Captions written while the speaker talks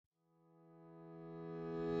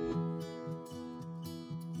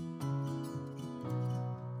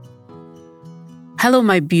Hello,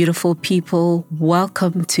 my beautiful people.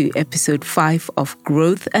 Welcome to episode 5 of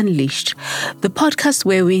Growth Unleashed, the podcast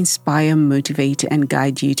where we inspire, motivate, and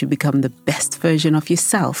guide you to become the best version of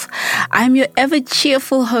yourself. I'm your ever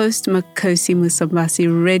cheerful host, Makosi Musambasi,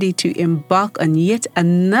 ready to embark on yet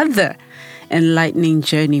another enlightening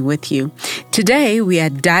journey with you. Today, we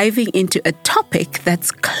are diving into a topic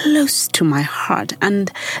that's close to my heart,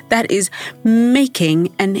 and that is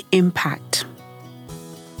making an impact.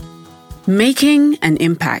 Making an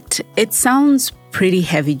impact. It sounds pretty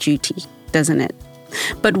heavy duty, doesn't it?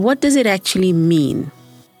 But what does it actually mean?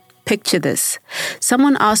 Picture this.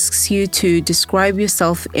 Someone asks you to describe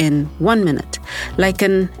yourself in 1 minute, like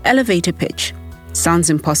an elevator pitch.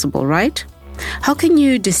 Sounds impossible, right? How can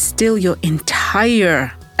you distill your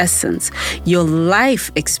entire essence, your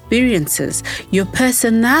life experiences, your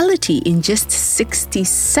personality in just 60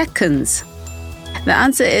 seconds? The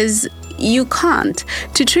answer is you can't.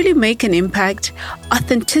 To truly make an impact,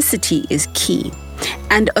 authenticity is key.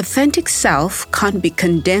 And authentic self can't be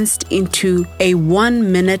condensed into a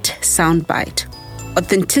 1 minute soundbite.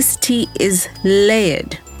 Authenticity is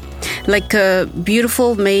layered, like a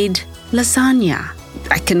beautiful made lasagna.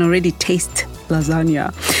 I can already taste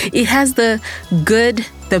lasagna. It has the good,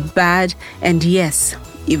 the bad, and yes,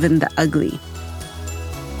 even the ugly.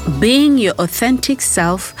 Being your authentic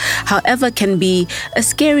self, however, can be a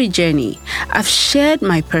scary journey. I've shared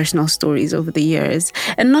my personal stories over the years,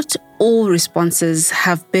 and not all responses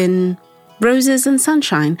have been roses and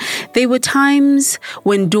sunshine. There were times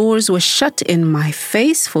when doors were shut in my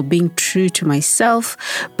face for being true to myself.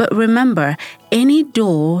 But remember, any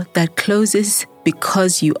door that closes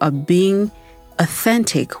because you are being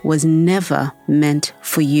authentic was never meant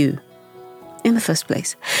for you in the first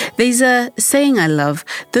place. There's a saying I love: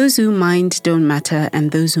 those who mind don't matter,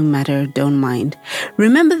 and those who matter don't mind.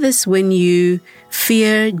 Remember this when you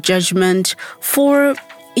fear judgment for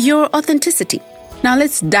your authenticity. Now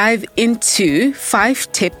let's dive into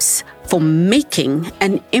 5 tips for making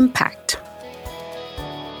an impact.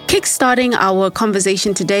 Kickstarting our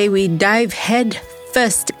conversation today, we dive head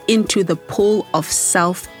first into the pool of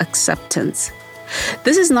self-acceptance.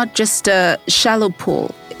 This is not just a shallow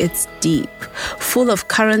pool. It's deep, full of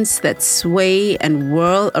currents that sway and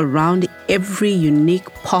whirl around every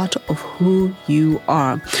unique part of who you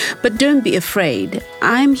are. But don't be afraid.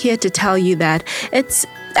 I'm here to tell you that it's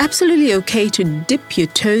absolutely okay to dip your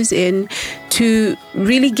toes in, to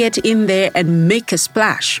really get in there and make a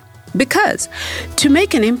splash. Because to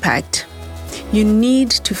make an impact, you need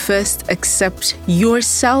to first accept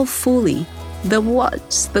yourself fully. The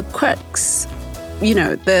what's, the quirks,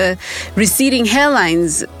 the receding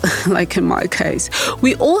hairlines, like in my case.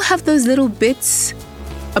 We all have those little bits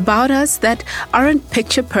about us that aren't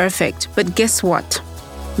picture perfect, but guess what?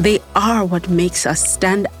 They are what makes us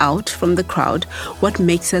stand out from the crowd, what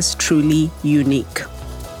makes us truly unique.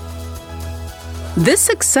 This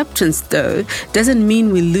acceptance, though, doesn't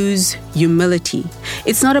mean we lose humility.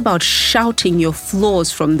 It's not about shouting your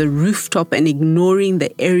flaws from the rooftop and ignoring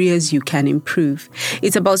the areas you can improve.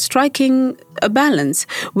 It's about striking a balance.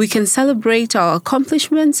 We can celebrate our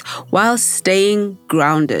accomplishments while staying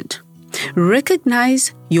grounded.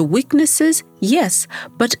 Recognize your weaknesses, yes,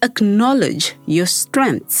 but acknowledge your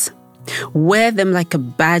strengths. Wear them like a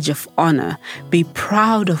badge of honor. Be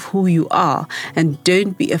proud of who you are, and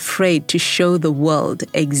don't be afraid to show the world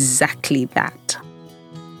exactly that.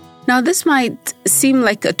 Now, this might seem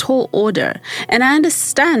like a tall order, and I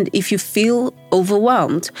understand if you feel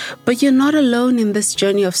overwhelmed, but you're not alone in this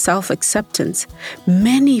journey of self-acceptance.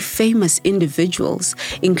 Many famous individuals,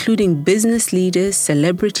 including business leaders,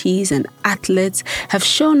 celebrities, and athletes, have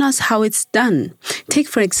shown us how it's done. Take,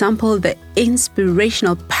 for example, the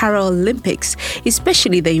inspirational Paralympics,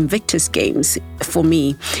 especially the Invictus Games for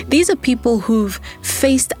me. These are people who've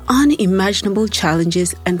faced unimaginable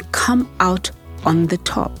challenges and come out on the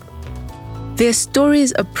top. Their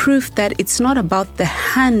stories are proof that it's not about the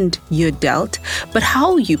hand you're dealt, but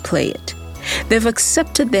how you play it. They've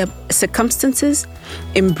accepted their circumstances,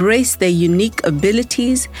 embraced their unique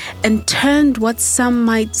abilities, and turned what some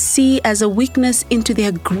might see as a weakness into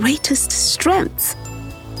their greatest strength.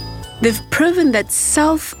 They've proven that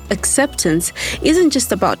self-acceptance isn't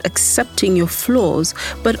just about accepting your flaws,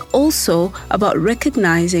 but also about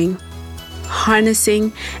recognizing,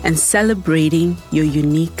 harnessing, and celebrating your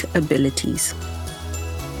unique abilities.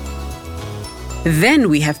 Then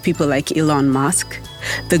we have people like Elon Musk,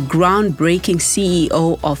 the groundbreaking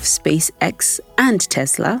CEO of SpaceX and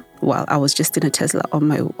Tesla. Well, I was just in a Tesla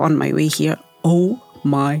on my way here. Oh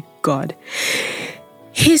my God.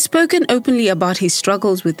 He's spoken openly about his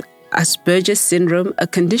struggles with Asperger's syndrome, a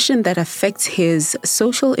condition that affects his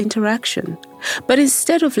social interaction. But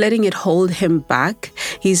instead of letting it hold him back,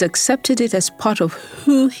 he's accepted it as part of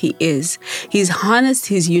who he is. He's harnessed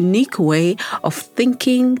his unique way of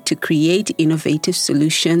thinking to create innovative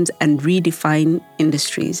solutions and redefine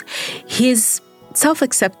industries. His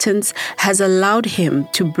self-acceptance has allowed him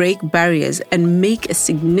to break barriers and make a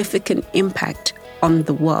significant impact on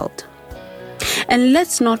the world. And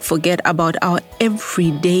let's not forget about our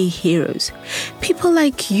everyday heroes, people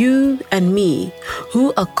like you and me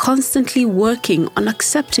who are constantly working on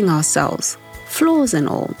accepting ourselves, flaws and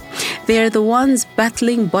all. They are the ones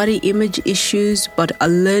battling body image issues but are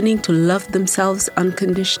learning to love themselves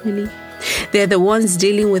unconditionally. They're the ones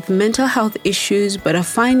dealing with mental health issues but are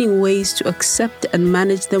finding ways to accept and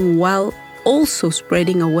manage them while also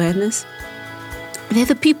spreading awareness. They're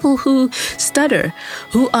the people who stutter,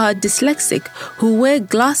 who are dyslexic, who wear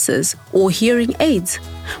glasses or hearing aids,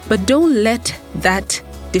 but don't let that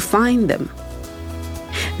define them.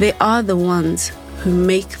 They are the ones who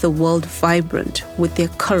make the world vibrant with their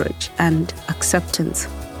courage and acceptance.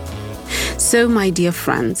 So, my dear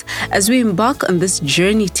friends, as we embark on this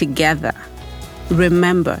journey together,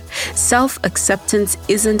 remember, self-acceptance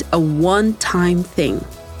isn't a one-time thing.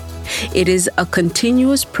 It is a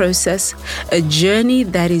continuous process, a journey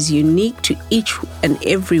that is unique to each and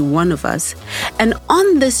every one of us. And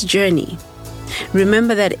on this journey,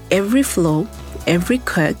 remember that every flaw, every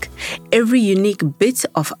quirk, every unique bit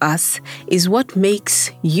of us is what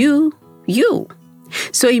makes you, you.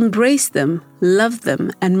 So embrace them, love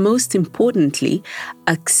them, and most importantly,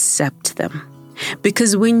 accept them.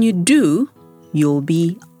 Because when you do, you'll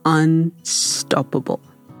be unstoppable.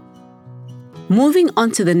 Moving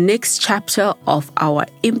on to the next chapter of our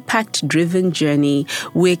impact-driven journey,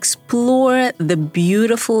 we explore the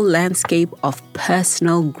beautiful landscape of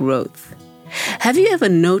personal growth. Have you ever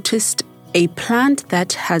noticed a plant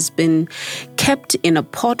that has been kept in a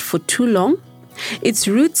pot for too long? Its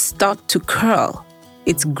roots start to curl,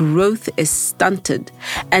 its growth is stunted,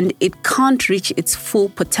 and it can't reach its full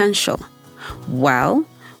potential. Well,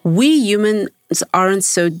 we humans aren't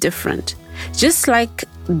so different. Just like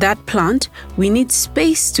that plant, we need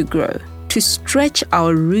space to grow, to stretch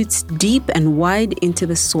our roots deep and wide into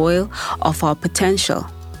the soil of our potential.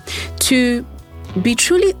 To be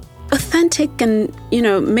truly authentic and,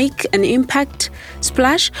 make an impact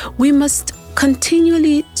splash, we must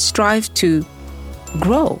continually strive to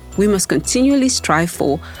grow. We must continually strive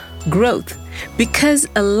for growth, because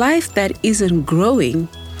a life that isn't growing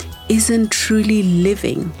isn't truly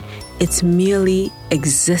living. It's merely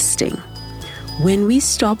existing. When we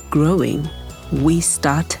stop growing, we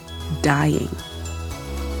start dying.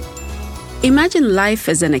 Imagine life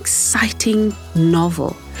as an exciting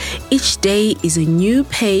novel. Each day is a new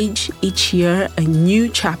page, each year a new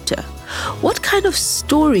chapter. What kind of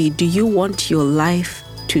story do you want your life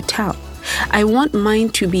to tell? I want mine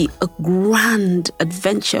to be a grand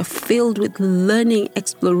adventure filled with learning,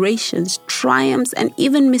 explorations, triumphs, and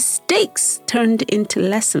even mistakes turned into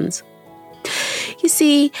lessons. You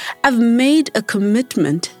see, I've made a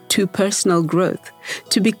commitment to personal growth,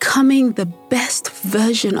 to becoming the best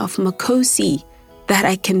version of Makosi that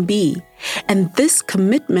I can be. And this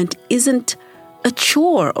commitment isn't a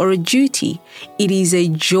chore or a duty. It is a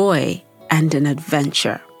joy and an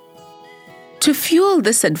adventure. To fuel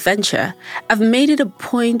this adventure, I've made it a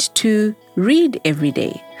point to read every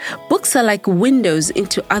day. Books are like windows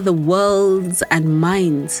into other worlds and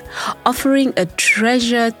minds, offering a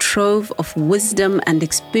treasure trove of wisdom and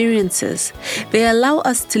experiences. They allow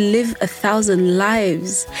us to live 1,000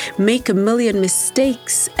 lives, make 1,000,000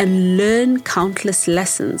 mistakes, and learn countless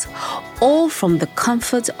lessons, all from the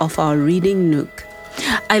comfort of our reading nook.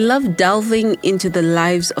 I love delving into the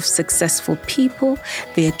lives of successful people,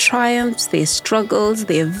 their triumphs, their struggles,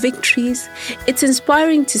 their victories. It's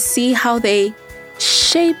inspiring to see how they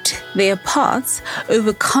shaped their paths,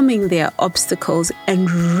 overcoming their obstacles, and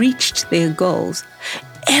reached their goals.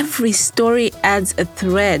 Every story adds a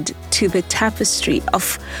thread to the tapestry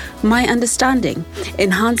of my understanding,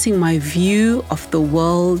 enhancing my view of the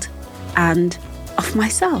world and of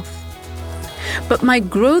myself. But my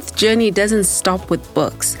growth journey doesn't stop with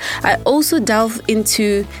books. I also delve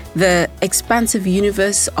into the expansive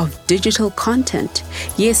universe of digital content.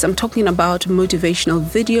 Yes, I'm talking about motivational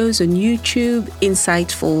videos on YouTube,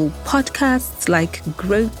 insightful podcasts like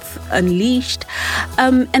Growth Unleashed,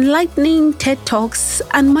 enlightening TED Talks,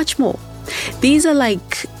 and much more. These are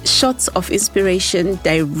like shots of inspiration,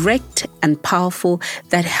 direct and powerful,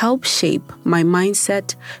 that help shape my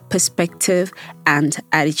mindset, perspective, and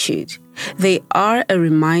attitude. They are a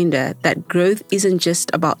reminder that growth isn't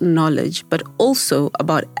just about knowledge, but also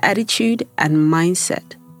about attitude and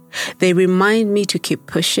mindset. They remind me to keep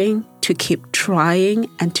pushing, to keep trying,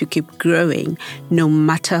 and to keep growing, no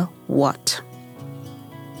matter what.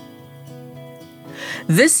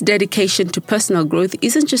 This dedication to personal growth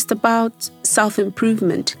isn't just about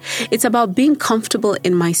self-improvement. It's about being comfortable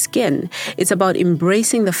in my skin. It's about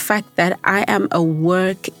embracing the fact that I am a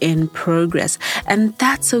work in progress. And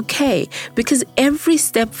that's okay, because every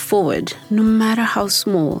step forward, no matter how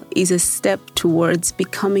small, is a step towards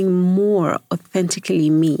becoming more authentically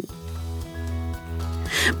me.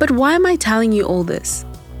 But why am I telling you all this?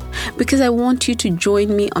 Because I want you to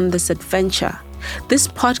join me on this adventure. This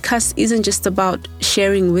podcast isn't just about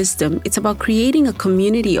sharing wisdom. It's about creating a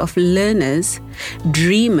community of learners,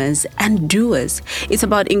 dreamers, and doers. It's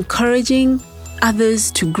about encouraging others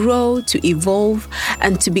to grow, to evolve,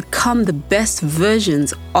 and to become the best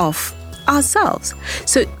versions of ourselves.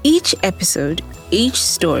 So each episode, each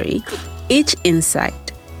story, each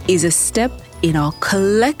insight is a step in our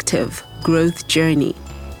collective growth journey.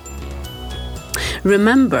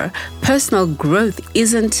 Remember, personal growth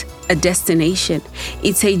isn't a destination.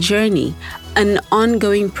 It's a journey, an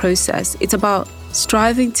ongoing process. It's about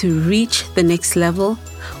striving to reach the next level,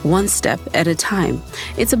 one step at a time.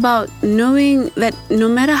 It's about knowing that no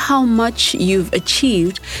matter how much you've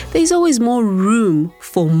achieved, there's always more room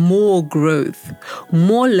for more growth,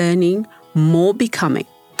 more learning, more becoming.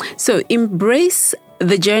 So embrace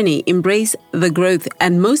the journey, embrace the growth,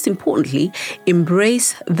 and most importantly,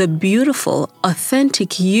 embrace the beautiful,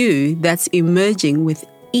 authentic you that's emerging with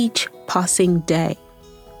each passing day.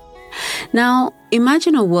 Now,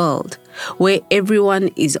 imagine a world where everyone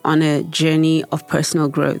is on a journey of personal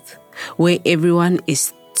growth, where everyone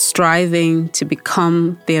is striving to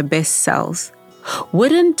become their best selves.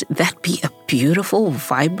 Wouldn't that be a beautiful,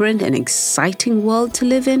 vibrant, and exciting world to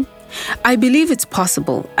live in? I believe it's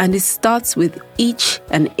possible, and it starts with each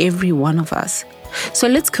and every one of us. So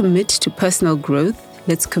let's commit to personal growth,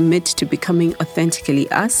 let's commit to becoming authentically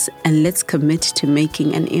us, and let's commit to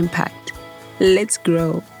making an impact. Let's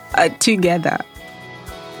grow together.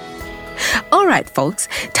 All right, folks,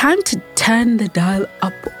 time to turn the dial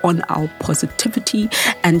up on our positivity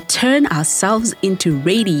and turn ourselves into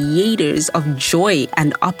radiators of joy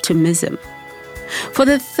and optimism. For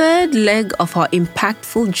the third leg of our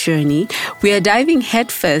impactful journey, we are diving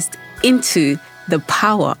headfirst into the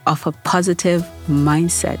power of a positive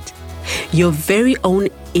mindset, your very own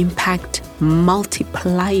impact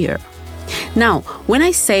multiplier. Now, when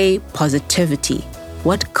I say positivity,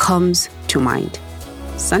 what comes to mind?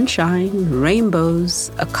 Sunshine,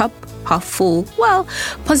 rainbows, a cup half full. Well,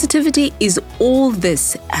 positivity is all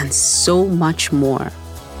this and so much more.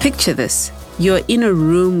 Picture this. You're in a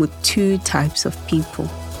room with two types of people.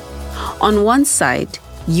 On one side,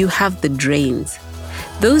 you have the drains.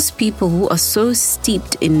 Those people who are so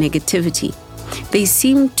steeped in negativity. They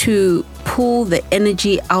seem to pull the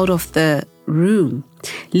energy out of the room,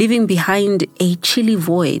 leaving behind a chilly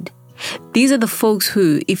void. These are the folks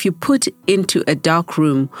who, if you put into a dark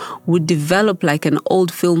room, would develop like an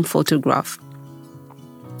old film photograph.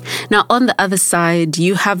 Now, on the other side,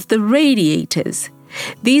 you have the radiators.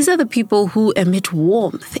 These are the people who emit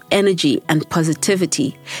warmth, energy, and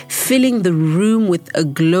positivity, filling the room with a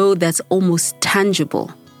glow that's almost tangible.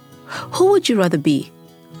 Who would you rather be?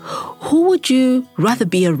 Who would you rather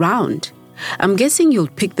be around? I'm guessing you'll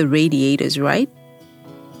pick the radiators, right?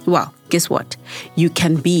 Well, guess what? You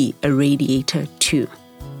can be a radiator too.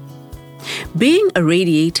 Being a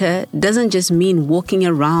radiator doesn't just mean walking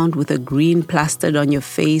around with a green plastered on your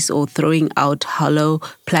face or throwing out hollow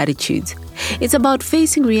platitudes. It's about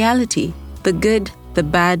facing reality, the good, the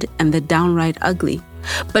bad, and the downright ugly,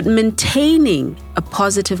 but maintaining a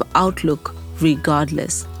positive outlook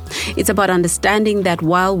regardless. It's about understanding that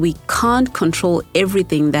while we can't control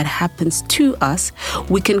everything that happens to us,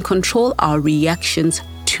 we can control our reactions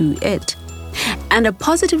to it. And a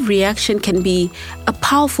positive reaction can be a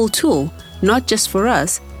powerful tool, not just for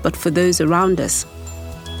us, but for those around us.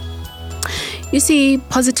 You see,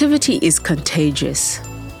 positivity is contagious.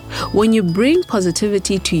 When you bring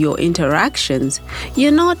positivity to your interactions,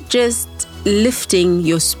 you're not just lifting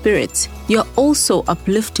your spirits, you're also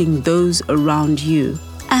uplifting those around you.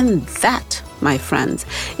 And that, my friends,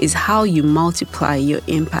 is how you multiply your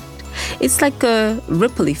impact. It's like a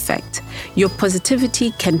ripple effect. Your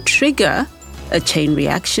positivity can trigger a chain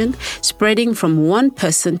reaction, spreading from one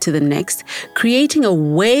person to the next, creating a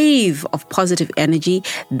wave of positive energy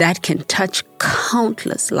that can touch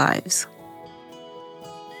countless lives.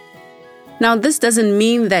 Now, this doesn't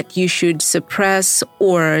mean that you should suppress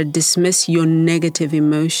or dismiss your negative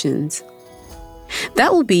emotions.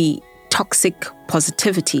 That will be toxic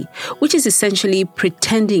positivity, which is essentially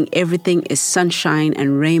pretending everything is sunshine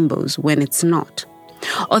and rainbows when it's not.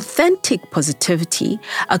 Authentic positivity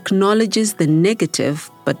acknowledges the negative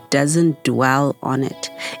but doesn't dwell on it.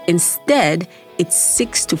 Instead, it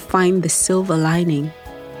seeks to find the silver lining,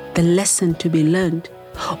 the lesson to be learned,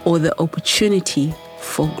 or the opportunity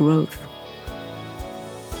for growth.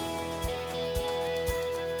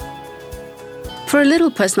 For a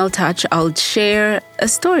little personal touch, I'll share a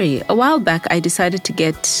story. A while back, I decided to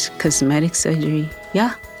get cosmetic surgery.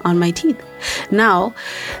 On my teeth. Now,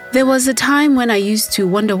 there was a time when I used to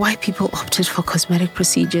wonder why people opted for cosmetic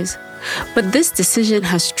procedures. But this decision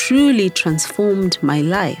has truly transformed my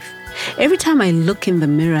life. Every time I look in the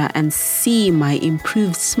mirror and see my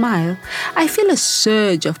improved smile, I feel a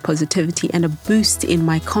surge of positivity and a boost in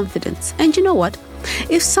my confidence. And you know what?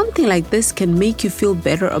 If something like this can make you feel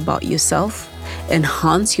better about yourself,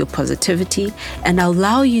 enhance your positivity, and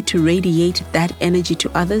allow you to radiate that energy to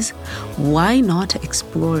others, why not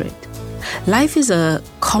explore it? Life is a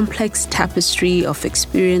complex tapestry of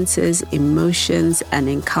experiences, emotions, and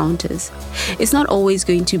encounters. It's not always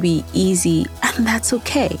going to be easy, and that's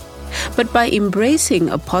okay. But by embracing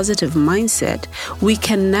a positive mindset, we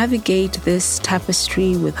can navigate this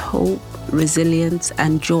tapestry with hope, resilience,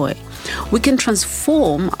 and joy. We can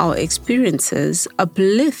transform our experiences,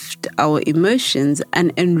 uplift our emotions,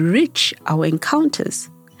 and enrich our encounters.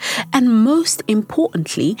 And most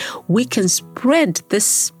importantly, we can spread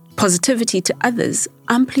this positivity to others,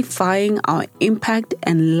 amplifying our impact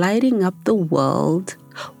and lighting up the world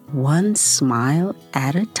one smile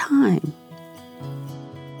at a time.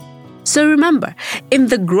 So remember, in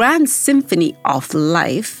the grand symphony of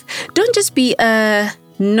life, don't just be a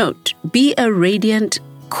note, be a radiant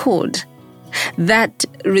chord that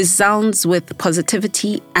resounds with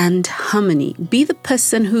positivity and harmony. Be the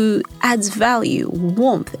person who adds value,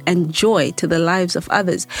 warmth, and joy to the lives of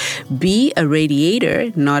others. Be a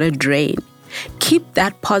radiator, not a drain. Keep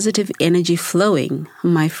that positive energy flowing,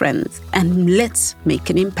 my friends, and let's make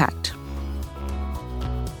an impact.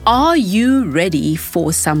 Are you ready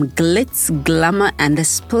for some glitz, glamour, and a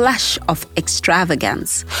splash of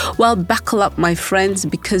extravagance? Well, buckle up, my friends,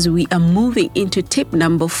 because we are moving into tip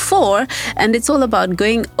number 4, and it's all about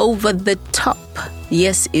going over the top.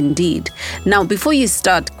 Yes, indeed. Now, before you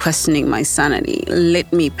start questioning my sanity,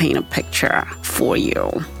 let me paint a picture for you.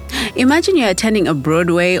 Imagine you're attending a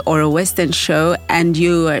Broadway or a West End show, and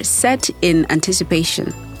you are set in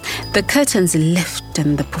anticipation. The curtains lift,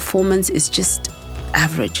 and the performance is just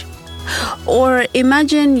average. Or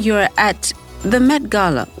imagine you're at the Met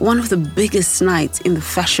Gala, one of the biggest nights in the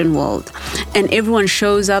fashion world, and everyone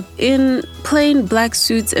shows up in plain black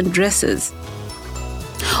suits and dresses.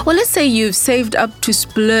 Or let's say you've saved up to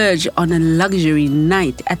splurge on a luxury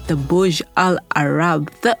night at the Burj Al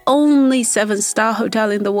Arab, the only 7-star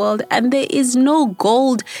hotel in the world, and there is no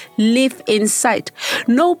gold leaf in sight,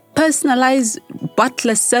 no personalized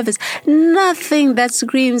butler service, nothing that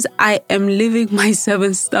screams, I am living my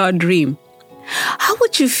 7-star dream. How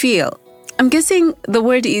would you feel? I'm guessing the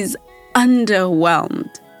word is underwhelmed.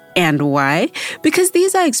 And why? Because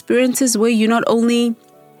these are experiences where you not only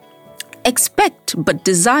expect but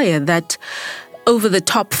desire that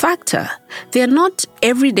over-the-top factor. They are not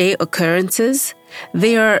everyday occurrences.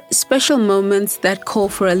 They are special moments that call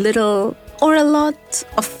for a little or a lot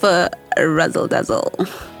of razzle-dazzle.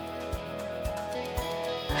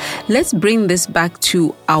 Let's bring this back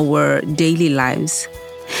to our daily lives.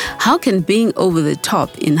 How can being over the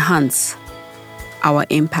top enhance our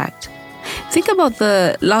impact? Think about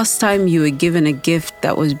the last time you were given a gift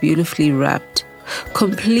that was beautifully wrapped,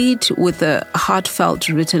 complete with a heartfelt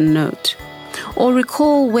written note. Or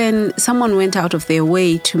recall when someone went out of their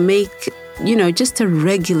way to make, just a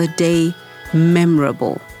regular day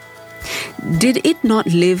memorable. Did it not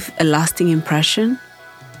leave a lasting impression?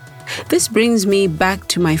 This brings me back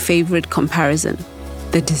to my favorite comparison,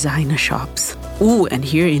 the designer shops. Ooh, and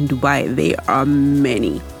here in Dubai, there are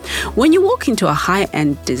many. When you walk into a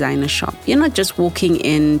high-end designer shop, you're not just walking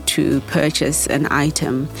in to purchase an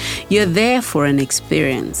item. You're there for an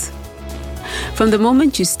experience. From the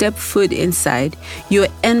moment you step foot inside, you're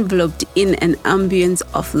enveloped in an ambience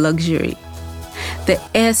of luxury. The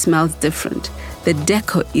air smells different. The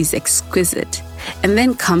decor is exquisite. And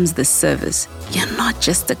then comes the service. You're not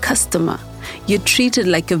just a customer. You're treated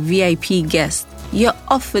like a VIP guest. You're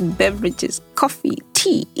offered beverages, coffee,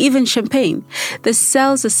 tea, even champagne. The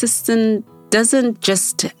sales assistant doesn't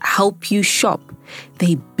just help you shop.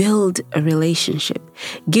 they build a relationship,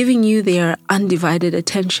 giving you their undivided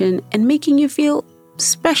attention and making you feel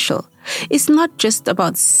special. It's not just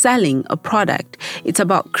about selling a product. It's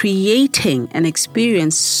about creating an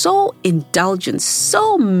experience so indulgent,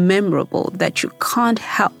 so memorable that you can't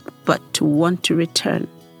help but to want to return.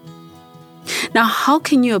 Now, how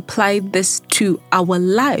can you apply this to our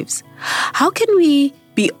lives? How can we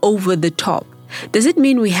be over the top? Does it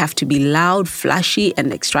mean we have to be loud, flashy,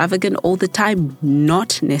 and extravagant all the time?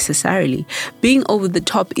 Not necessarily. Being over the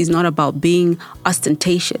top is not about being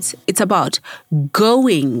ostentatious. It's about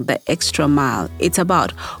going the extra mile. It's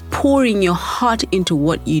about pouring your heart into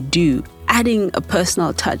what you do, adding a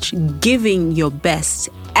personal touch, giving your best,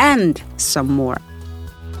 and some more.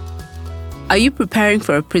 Are you preparing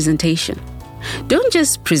for a presentation? Don't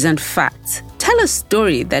just present facts. Tell a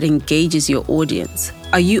story that engages your audience.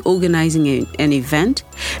 Are you organizing an event?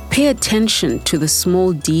 Pay attention to the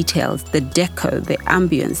small details, the decor, the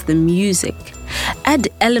ambience, the music. Add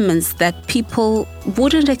elements that people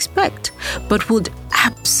wouldn't expect, but would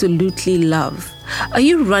absolutely love. Are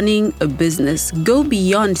you running a business? Go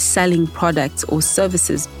beyond selling products or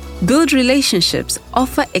services. Build relationships.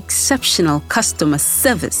 Offer exceptional customer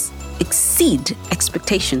service. Exceed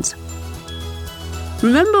expectations.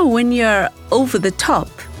 Remember, when you're over the top,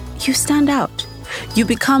 you stand out. You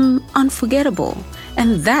become unforgettable.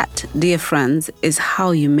 And that, dear friends, is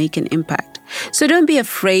how you make an impact. So don't be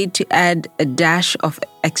afraid to add a dash of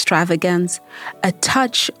extravagance, a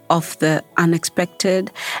touch of the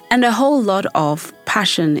unexpected, and a whole lot of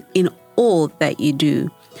passion in all that you do.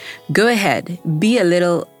 Go ahead, be a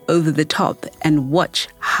little over the top, and watch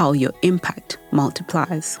how your impact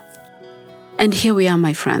multiplies. And here we are,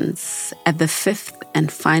 my friends, at the 5th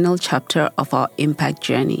and final chapter of our impact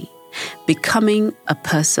journey. Becoming a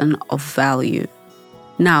person of value.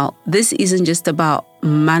 Now, this isn't just about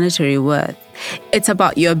monetary worth. It's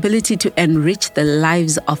about your ability to enrich the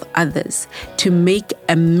lives of others, to make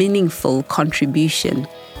a meaningful contribution,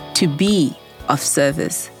 to be of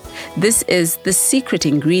service. This is the secret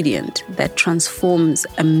ingredient that transforms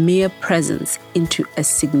a mere presence into a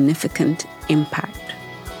significant impact.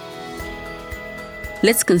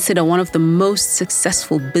 Let's consider one of the most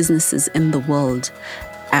successful businesses in the world,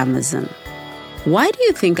 Amazon. Why do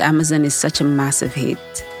you think Amazon is such a massive hit?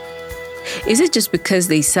 Is it just because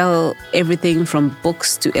they sell everything from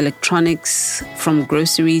books to electronics, from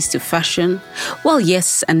groceries to fashion? Well,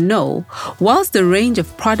 yes and no. Whilst the range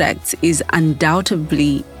of products is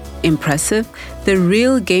undoubtedly impressive, the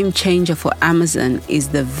real game changer for Amazon is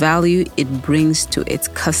the value it brings to its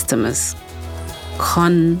customers.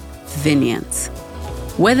 Convenience.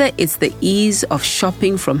 Whether it's the ease of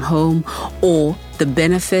shopping from home or the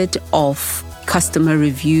benefit of customer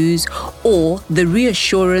reviews or the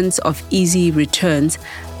reassurance of easy returns,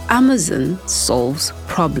 Amazon solves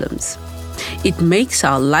problems. It makes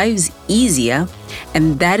our lives easier,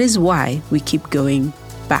 and that is why we keep going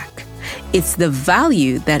back. It's the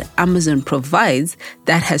value that Amazon provides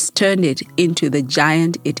that has turned it into the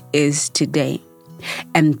giant it is today.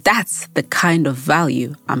 And that's the kind of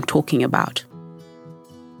value I'm talking about.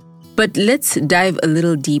 But let's dive a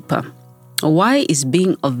little deeper. Why is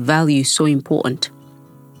being of value so important?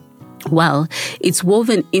 Well, it's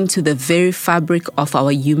woven into the very fabric of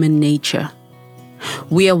our human nature.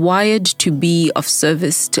 We are wired to be of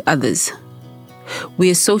service to others. We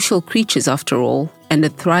are social creatures after all, and a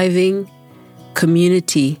thriving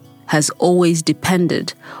community has always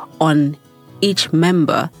depended on each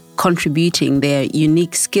member contributing their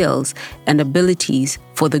unique skills and abilities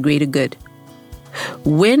for the greater good.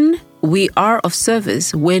 When we are of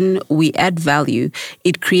service, when we add value,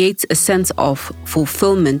 it creates a sense of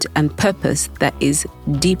fulfillment and purpose that is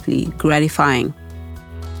deeply gratifying.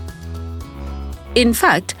 In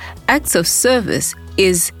fact, acts of service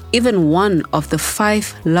is even one of the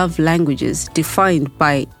 5 love languages defined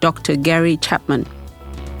by Dr. Gary Chapman.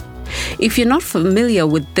 If you're not familiar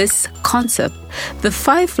with this concept, the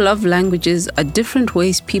 5 love languages are different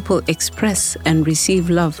ways people express and receive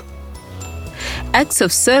love. Acts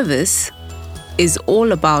of service is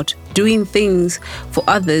all about doing things for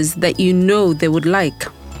others that you know they would like,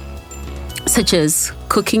 such as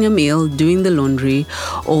cooking a meal, doing the laundry,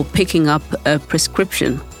 or picking up a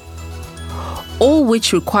prescription, all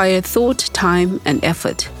which require thought, time, and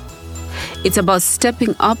effort. It's about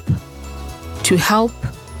stepping up to help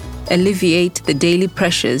alleviate the daily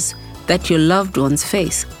pressures that your loved ones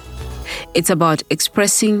face. It's about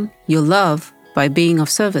expressing your love by being of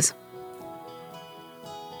service.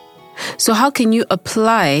 So how can you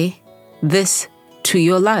apply this to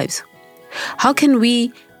your lives? How can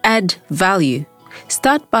we add value?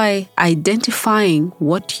 Start by identifying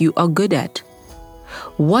what you are good at.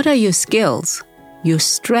 What are your skills, your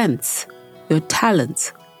strengths, your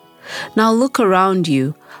talents? Now look around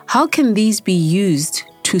you. How can these be used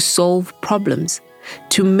to solve problems,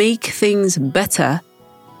 to make things better,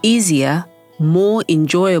 easier, more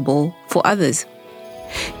enjoyable for others?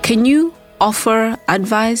 Can you offer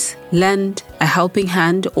advice, lend a helping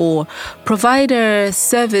hand, or provide a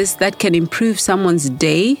service that can improve someone's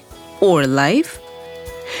day or life?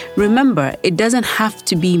 Remember, it doesn't have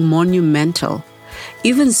to be monumental.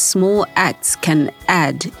 Even small acts can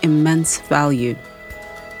add immense value.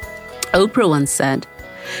 Oprah once said,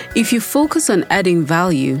 "If you focus on adding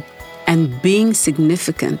value and being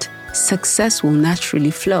significant, success will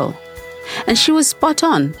naturally flow." And she was spot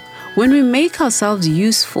on. When we make ourselves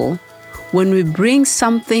useful, when we bring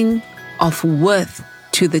something of worth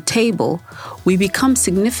to the table, we become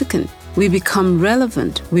significant, we become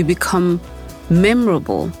relevant, we become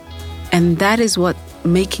memorable. And that is what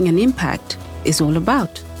making an impact is all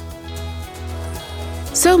about.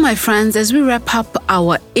 So, my friends, as we wrap up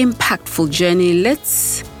our impactful journey,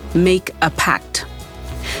 let's make a pact.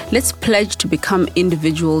 Let's pledge to become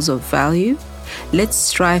individuals of value. Let's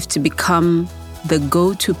strive to become the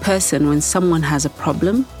go-to person when someone has a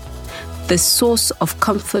problem, the source of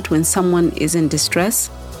comfort when someone is in distress,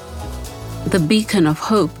 the beacon of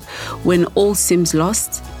hope when all seems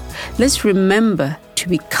lost. Let's remember to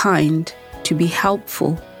be kind, to be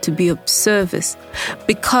helpful, to be of service,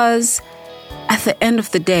 because at the end of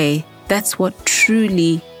the day, that's what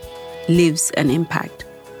truly leaves an impact.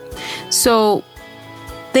 So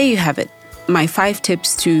there you have it, my 5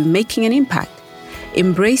 tips to making an impact.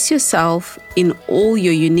 Embrace yourself in all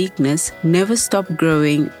your uniqueness. Never stop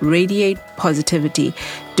growing. Radiate positivity.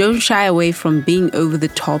 Don't shy away from being over the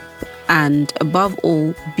top. And above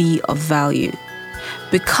all, be of value.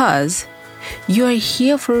 Because you are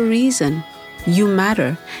here for a reason. You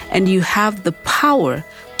matter. And you have the power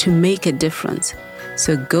to make a difference.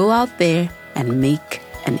 So go out there and make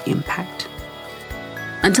an impact.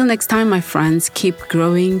 Until next time, my friends, keep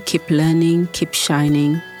growing, keep learning, keep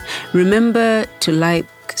shining. Remember to like,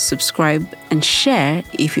 subscribe, and share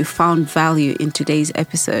if you found value in today's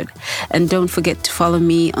episode. And don't forget to follow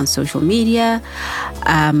me on social media.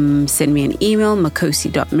 Send me an email,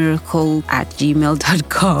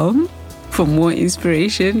 makosi.miracle@gmail.com for more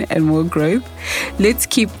inspiration and more growth. Let's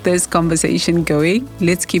keep this conversation going.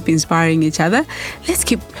 Let's keep inspiring each other. Let's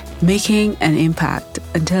keep making an impact.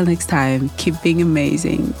 Until next time, keep being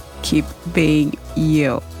amazing. Keep being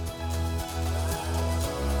you.